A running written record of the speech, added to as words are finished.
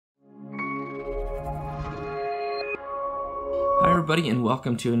everybody, and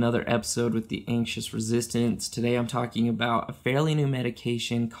welcome to another episode with the Anxious Resistance. Today I'm talking about a fairly new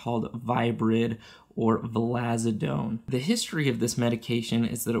medication called Viibryd, or Vilazodone. The history of this medication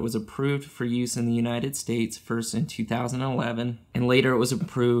is that it was approved for use in the United States first in 2011, and later it was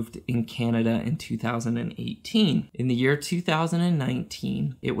approved in Canada in 2018. In the year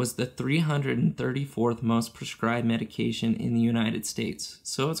 2019, it was the 334th most prescribed medication in the United States.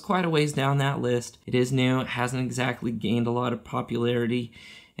 So it's quite a ways down that list. It is new, it hasn't exactly gained a lot of popularity.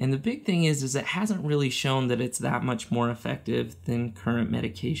 And the big thing is it hasn't really shown that it's that much more effective than current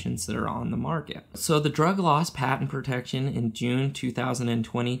medications that are on the market. So the drug lost patent protection in June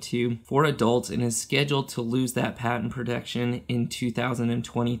 2022 for adults and is scheduled to lose that patent protection in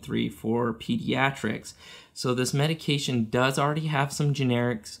 2023 for pediatrics. So this medication does already have some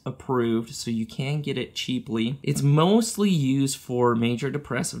generics approved, so you can get it cheaply. It's mostly used for major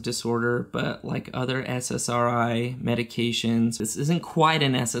depressive disorder, but like other SSRI medications, this isn't quite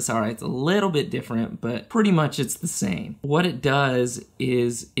an SSRI, it's a little bit different, but pretty much it's the same. What it does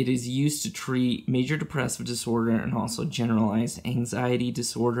is it is used to treat major depressive disorder and also generalized anxiety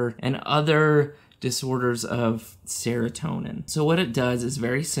disorder and other disorders of serotonin. So what it does is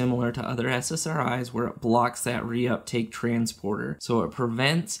very similar to other SSRIs where it blocks that reuptake transporter. So it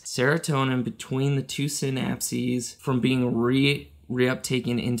prevents serotonin between the two synapses from being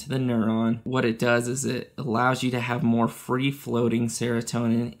reuptaken into the neuron. What it does is it allows you to have more free-floating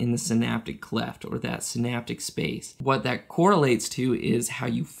serotonin in the synaptic cleft, or that synaptic space. What that correlates to is how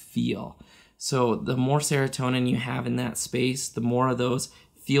you feel. So the more serotonin you have in that space, the more of those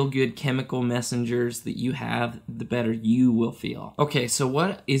feel-good chemical messengers that you have, the better you will feel. Okay, so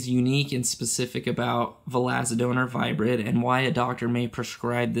what is unique and specific about Vilazodone or Viibryd, and why a doctor may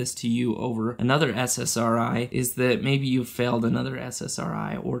prescribe this to you over another SSRI is that maybe you've failed another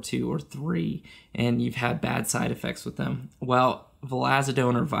SSRI or two or three and you've had bad side effects with them. Well,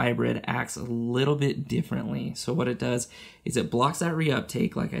 Vilazodone or Viibryd acts a little bit differently. So what it does is it blocks that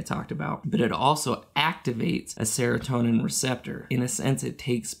reuptake like I talked about, but it also activates a serotonin receptor. In a sense, it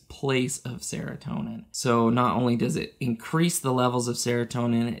takes place of serotonin. So not only does it increase the levels of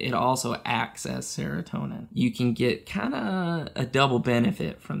serotonin, it also acts as serotonin. You can get kind of a double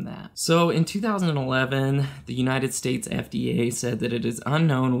benefit from that. So in 2011, the United States FDA said that it is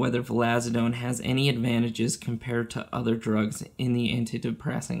unknown whether Vilazodone has any advantages compared to other drugs in the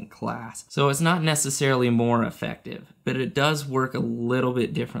antidepressant class. So it's not necessarily more effective, but it does work a little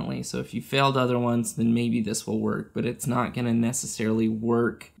bit differently. So if you failed other ones, then maybe this will work, but it's not going to necessarily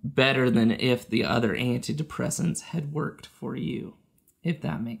work better than if the other antidepressants had worked for you, if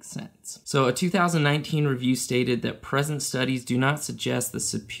that makes sense. So a 2019 review stated that present studies do not suggest the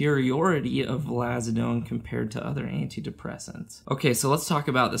superiority of Vilazodone compared to other antidepressants. Okay, so let's talk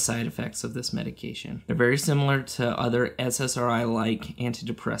about the side effects of this medication. They're very similar to other SSRI-like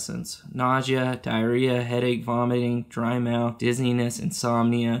antidepressants. Nausea, diarrhea, headache, vomiting, dry mouth, dizziness,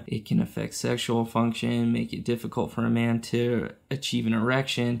 insomnia. It can affect sexual function, make it difficult for a man to achieve an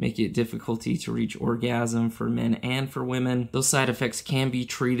erection, make it difficulty to reach orgasm for men and for women. Those side effects can be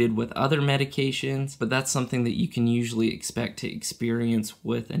treated with other medications, but that's something that you can usually expect to experience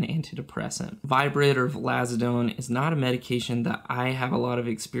with an antidepressant. Viibryd or Vilazodone is not a medication that I have a lot of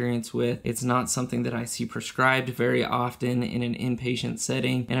experience with. It's not something that I see prescribed very often in an inpatient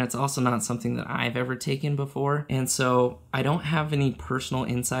setting, and it's also not something that I've ever taken before. And so I don't have any personal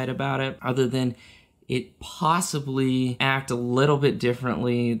insight about it other than it possibly act a little bit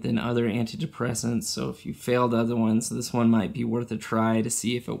differently than other antidepressants. So if you failed other ones, this one might be worth a try to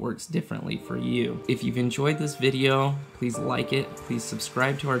see if it works differently for you. If you've enjoyed this video, please like it. Please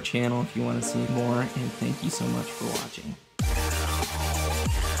subscribe to our channel if you want to see more, and thank you so much for watching.